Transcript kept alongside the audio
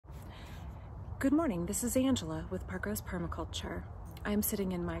Good morning, this is Angela with Parkrose Permaculture. I am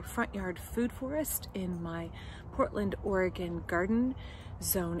sitting in my front yard food forest in my Portland, Oregon garden,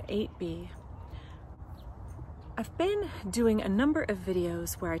 Zone 8B. I've been doing a number of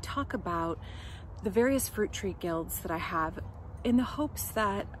videos where I talk about the various fruit tree guilds that I have in the hopes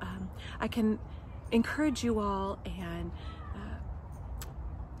that I can encourage you all and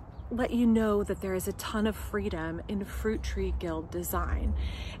let you know that there is a ton of freedom in fruit tree guild design.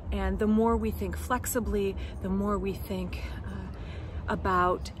 And the more we think flexibly, the more we think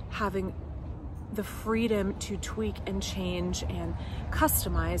about having the freedom to tweak and change and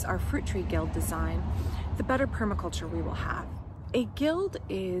customize our fruit tree guild design, the better permaculture we will have. A guild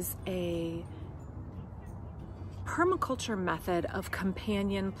is a permaculture method of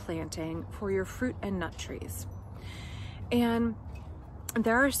companion planting for your fruit and nut trees. And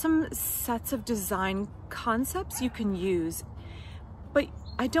there are some sets of design concepts you can use, but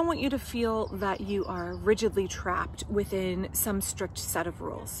I don't want you to feel that you are rigidly trapped within some strict set of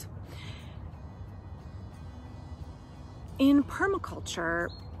rules. In permaculture,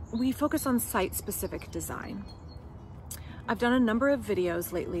 we focus on site-specific design. I've done a number of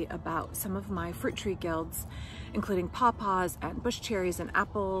videos lately about some of my fruit tree guilds, including pawpaws and bush cherries and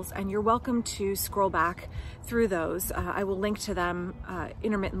apples, and you're welcome to scroll back through those. I will link to them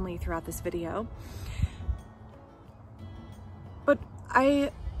intermittently throughout this video. But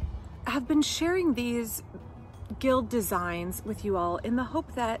I have been sharing these guild designs with you all in the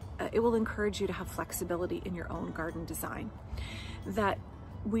hope that it will encourage you to have flexibility in your own garden design. That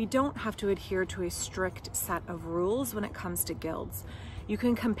we don't have to adhere to a strict set of rules when it comes to guilds. You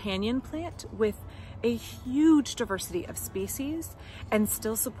can companion plant with a huge diversity of species and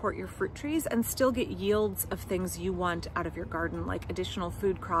still support your fruit trees and still get yields of things you want out of your garden, like additional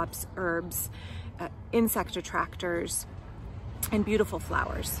food crops, herbs, insect attractors, and beautiful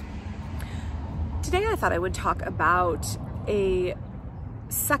flowers. Today I thought I would talk about a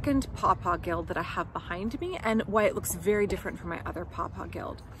second pawpaw guild that I have behind me and why it looks very different from my other pawpaw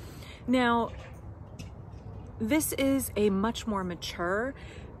guild. Now, this is a much more mature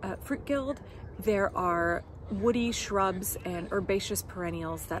fruit guild. There are woody shrubs and herbaceous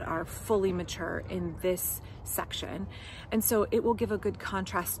perennials that are fully mature in this section. And so it will give a good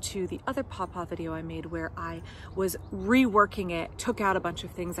contrast to the other pawpaw video I made where I was reworking it, took out a bunch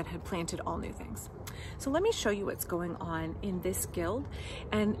of things and had planted all new things. So let me show you what's going on in this guild.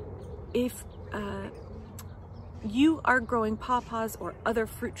 And if you are growing pawpaws or other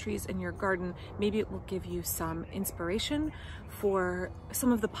fruit trees in your garden, maybe it will give you some inspiration for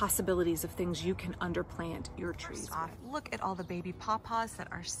some of the possibilities of things you can underplant your trees. First off, look at all the baby pawpaws that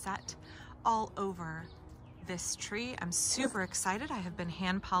are set all over this tree. I'm super excited. I have been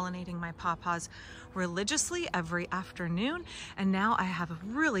hand pollinating my pawpaws religiously every afternoon, and now I have a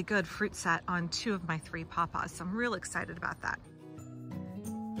really good fruit set on 2 of my 3 pawpaws, so I'm real excited about that.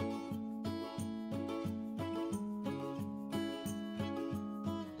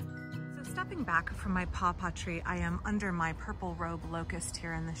 Stepping back from my pawpaw tree, I am under my purple robe locust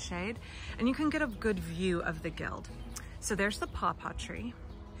here in the shade, and you can get a good view of the guild. So there's the pawpaw tree.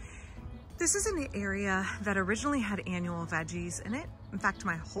 This is an area that originally had annual veggies in it. In fact,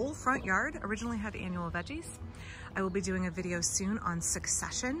 my whole front yard originally had annual veggies. I will be doing a video soon on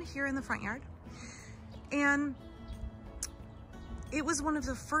succession here in the front yard. And it was one of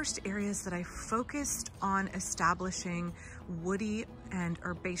the first areas that I focused on establishing woody and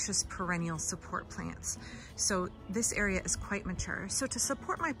herbaceous perennial support plants. So this area is quite mature. So to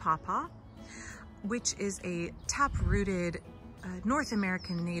support my pawpaw, which is a tap-rooted North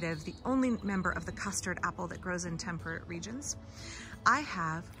American native, the only member of the custard apple that grows in temperate regions, I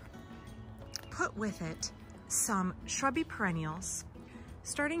have put with it some shrubby perennials.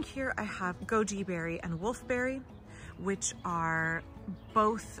 Starting here, I have goji berry and wolfberry, which are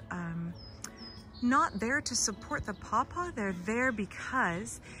both not there to support the pawpaw. They're there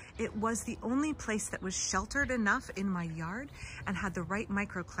because it was the only place that was sheltered enough in my yard and had the right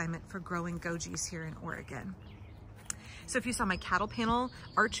microclimate for growing gojis here in Oregon. So if you saw my cattle panel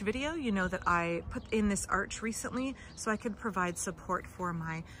arch video, you know that I put in this arch recently so I could provide support for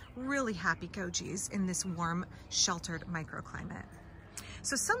my really happy gojis in this warm, sheltered microclimate.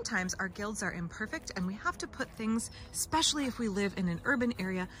 So sometimes our guilds are imperfect and we have to put things, especially if we live in an urban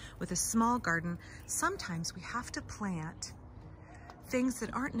area with a small garden, sometimes we have to plant things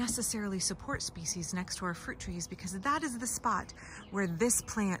that aren't necessarily support species next to our fruit trees because that is the spot where this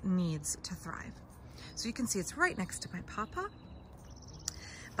plant needs to thrive. So you can see it's right next to my pawpaw.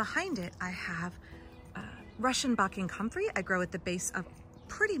 Behind it, I have Russian Backing comfrey. I grow at the base of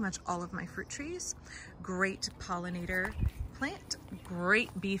pretty much all of my fruit trees. Great pollinator plant,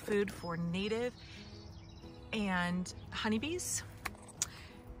 great bee food for native and honeybees.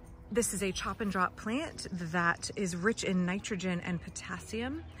 This is a chop and drop plant that is rich in nitrogen and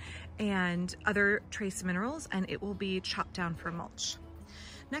potassium and other trace minerals, and it will be chopped down for mulch.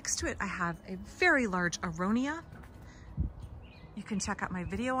 Next to it, I have a very large aronia. You can check out my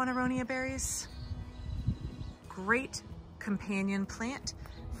video on aronia berries. Great companion plant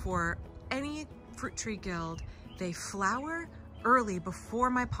for any fruit tree guild. They flower early before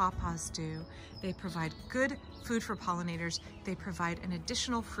my pawpaws do. They provide good food for pollinators. They provide an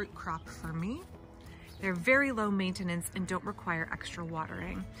additional fruit crop for me. They're very low maintenance and don't require extra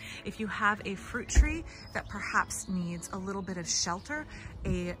watering. If you have a fruit tree that perhaps needs a little bit of shelter,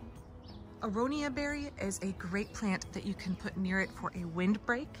 a aronia berry is a great plant that you can put near it for a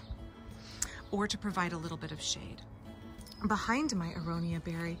windbreak or to provide a little bit of shade. Behind my aronia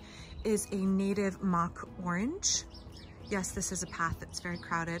berry is a native mock orange. Yes, this is a path that's very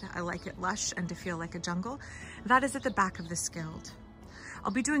crowded. I like it lush and to feel like a jungle. That is at the back of this guild. I'll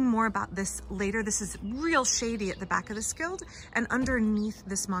be doing more about this later. This is real shady at the back of this guild, and underneath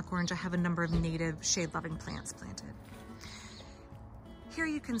this mock orange, I have a number of native shade-loving plants planted. Here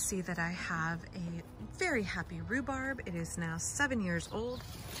you can see that I have a very happy rhubarb. It is now 7 years old.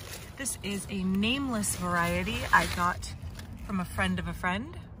 This is a nameless variety I got from a friend of a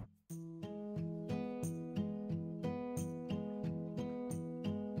friend.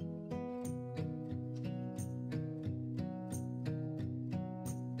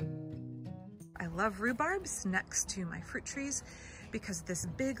 I love rhubarbs next to my fruit trees because this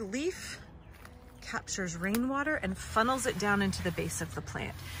big leaf captures rainwater and funnels it down into the base of the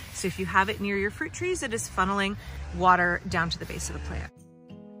plant. So if you have it near your fruit trees, it is funneling water down to the base of the plant.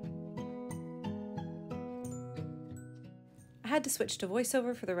 I had to switch to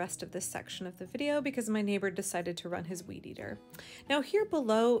voiceover for the rest of this section of the video because my neighbor decided to run his weed eater. Now here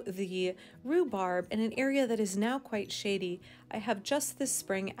below the rhubarb, in an area that is now quite shady, I have just this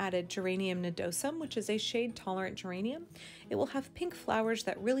spring added geranium nodosum, which is a shade-tolerant geranium. It will have pink flowers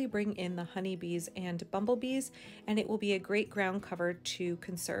that really bring in the honeybees and bumblebees, and it will be a great ground cover to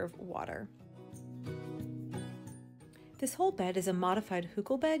conserve water. This whole bed is a modified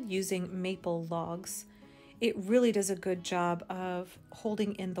hugel bed using maple logs. It really does a good job of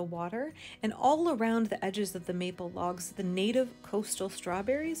holding in the water, and all around the edges of the maple logs, the native coastal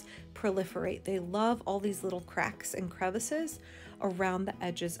strawberries proliferate. They love all these little cracks and crevices around the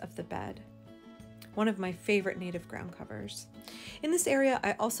edges of the bed. One of my favorite native ground covers. In this area,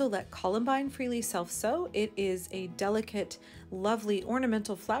 I also let columbine freely self-sow. It is a delicate, lovely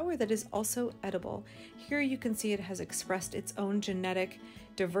ornamental flower that is also edible. Here you can see it has expressed its own genetic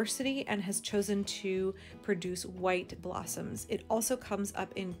diversity and has chosen to produce white blossoms. It also comes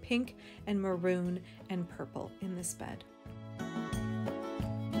up in pink and maroon and purple in this bed.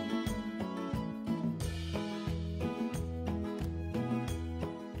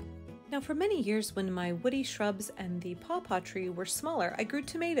 Now for many years when my woody shrubs and the pawpaw tree were smaller, I grew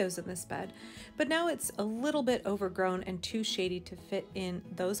tomatoes in this bed, but now it's a little bit overgrown and too shady to fit in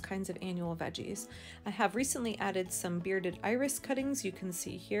those kinds of annual veggies. I have recently added some bearded iris cuttings you can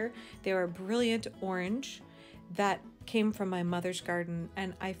see here. They are brilliant orange that came from my mother's garden,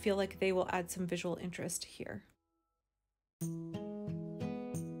 and I feel like they will add some visual interest here.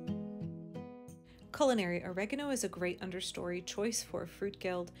 Culinary oregano is a great understory choice for a fruit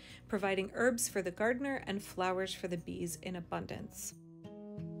guild, providing herbs for the gardener and flowers for the bees in abundance.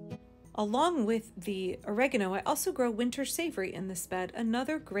 Along with the oregano, I also grow winter savory in this bed,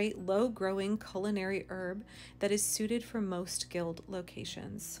 another great low-growing culinary herb that is suited for most guild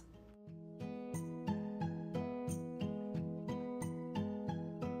locations.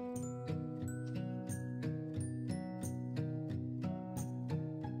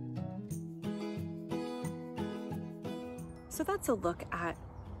 So that's a look at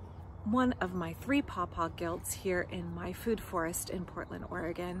one of my 3 pawpaw guilds here in my food forest in Portland,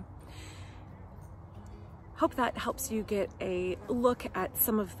 Oregon. Hope that helps you get a look at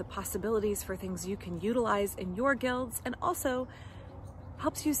some of the possibilities for things you can utilize in your guilds, and also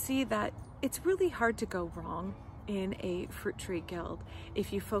helps you see that it's really hard to go wrong in a fruit tree guild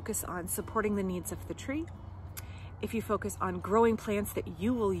if you focus on supporting the needs of the tree, if you focus on growing plants that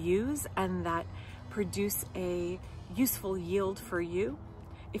you will use and that produce a useful yield for you,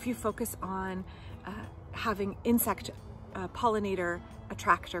 if you focus on having insect pollinator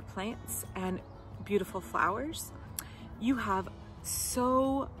attractor plants and beautiful flowers, you have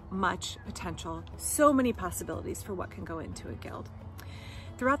so much potential, so many possibilities for what can go into a guild.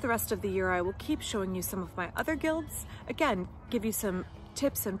 Throughout the rest of the year, I will keep showing you some of my other guilds. Again, give you some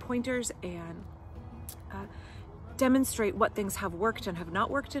tips and pointers and demonstrate what things have worked and have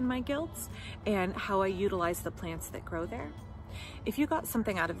not worked in my guilds and how I utilize the plants that grow there. If you got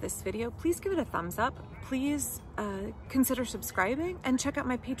something out of this video, please give it a thumbs up. Please consider subscribing and check out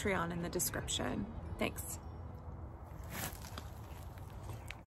my Patreon in the description. Thanks.